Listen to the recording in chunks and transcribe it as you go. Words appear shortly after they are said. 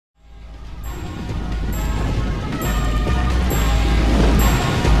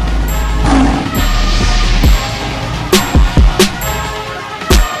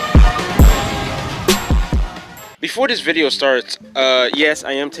before this video starts, yes,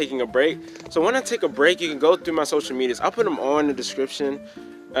 I am taking a break. So when I take a break, you can go through my social medias. I'll put them all in the description.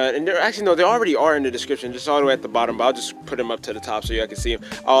 And they're actually, no, they already are in the description, just all the way at the bottom, but I'll just put them up to the top so y'all can see them.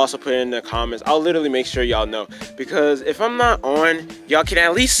 I'll also put it in the comments. I'll literally make sure y'all know, because if I'm not on, y'all can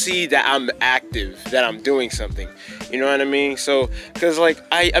at least see that I'm active, that I'm doing something. You know what I mean? So, because like,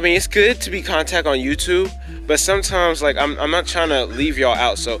 I mean, it's good to be contact on YouTube, but sometimes like I'm not trying to leave y'all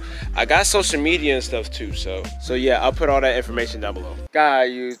out. So I got social media and stuff too. So yeah, I'll put all that information down below. Got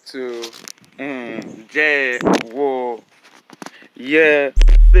YouTube, Jayy, whoa, yeah.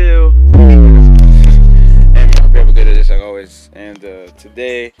 Phil. And I hope you have a good day, just like always. And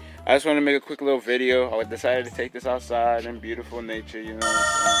today, I just want to make a quick little video. I decided to take this outside in beautiful nature, you know what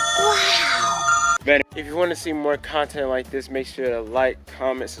I'm saying? Wow! But if you want to see more content like this, make sure to like,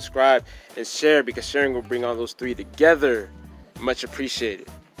 comment, subscribe, and share, because sharing will bring all those three together. Much appreciated.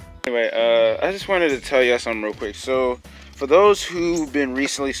 Anyway, I just wanted to tell y'all something real quick. So, for those who've been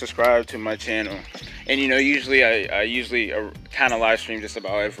recently subscribed to my channel, and you know, usually I usually kind of live stream just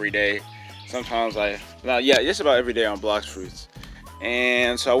about every day. Sometimes just about every day on Blocks Fruits.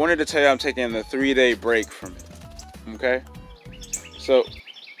 And so I wanted to tell you I'm taking a 3-day break from it. Okay? So,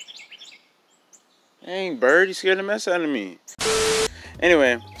 dang bird, you scared the mess out of me.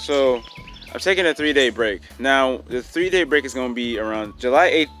 Anyway, so I'm taking a 3-day break. Now, the 3-day break is going to be around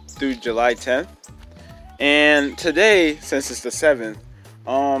July 8th through July 10th. And today, since it's the 7th,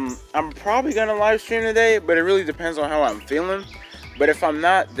 I'm probably gonna live stream today, but it really depends on how I'm feeling. But if I'm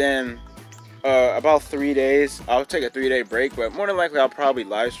not, then about 3 days, I'll take a 3-day break. But more than likely, I'll probably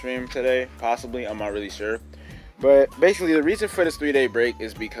live stream today, possibly. I'm not really sure. But basically, the reason for this 3-day break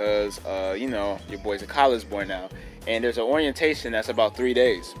is because you know, your boy's a college boy now, and there's an orientation that's about 3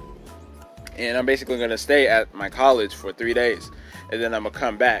 days, and I'm basically gonna stay at my college for 3 days, and then I'm gonna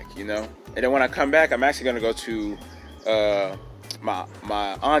come back, you know. And then when I come back, I'm actually gonna go to my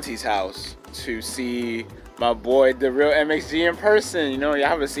auntie's house to see my boy, the real MXG, in person. You know, y'all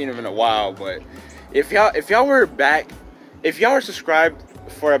haven't seen him in a while, but if y'all were subscribed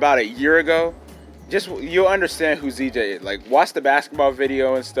for about a year ago, you'll understand who ZJ is. Like, watch the basketball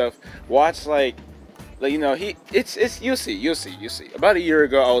video and stuff. Watch like you know, you'll see. About a year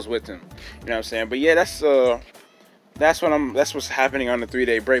ago, I was with him. You know what I'm saying? But yeah, that's what's happening on the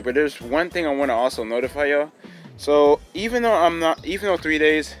 3-day break. But there's one thing I want to also notify y'all. So even though 3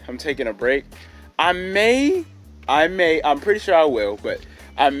 days I'm taking a break, I'm pretty sure I will, but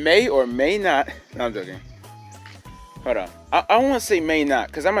I may or may not. No, I'm joking. Hold on. I want to say may not,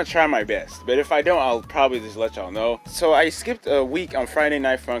 because I'm gonna try my best. But if I don't, I'll probably just let y'all know. So I skipped a week on Friday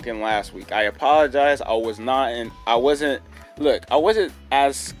Night Funkin' last week. I apologize. I wasn't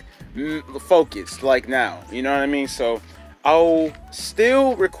as focused like now. You know what I mean? So I'll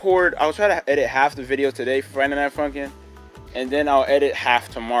still record. I'll try to edit half the video today for Friday Night Funkin', and then I'll edit half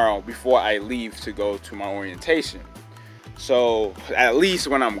tomorrow before I leave to go to my orientation. So at least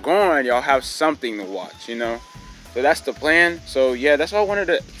when I'm gone, y'all have something to watch, you know. So that's the plan. So yeah, that's all I wanted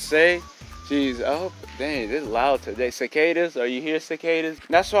to say. Jeez, oh dang, this is loud today. Cicadas, are you here, cicadas?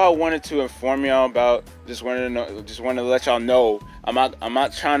 That's all I wanted to inform y'all about. Just wanted to let y'all know. I'm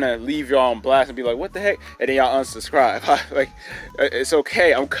not trying to leave y'all on blast and be like, what the heck? And then y'all unsubscribe. Like, it's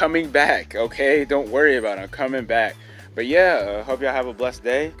okay. I'm coming back. Okay, don't worry about it. I'm coming back. But yeah, hope y'all have a blessed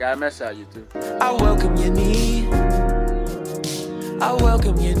day. Got a mess out, YouTube. I welcome your need. I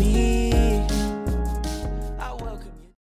welcome your need.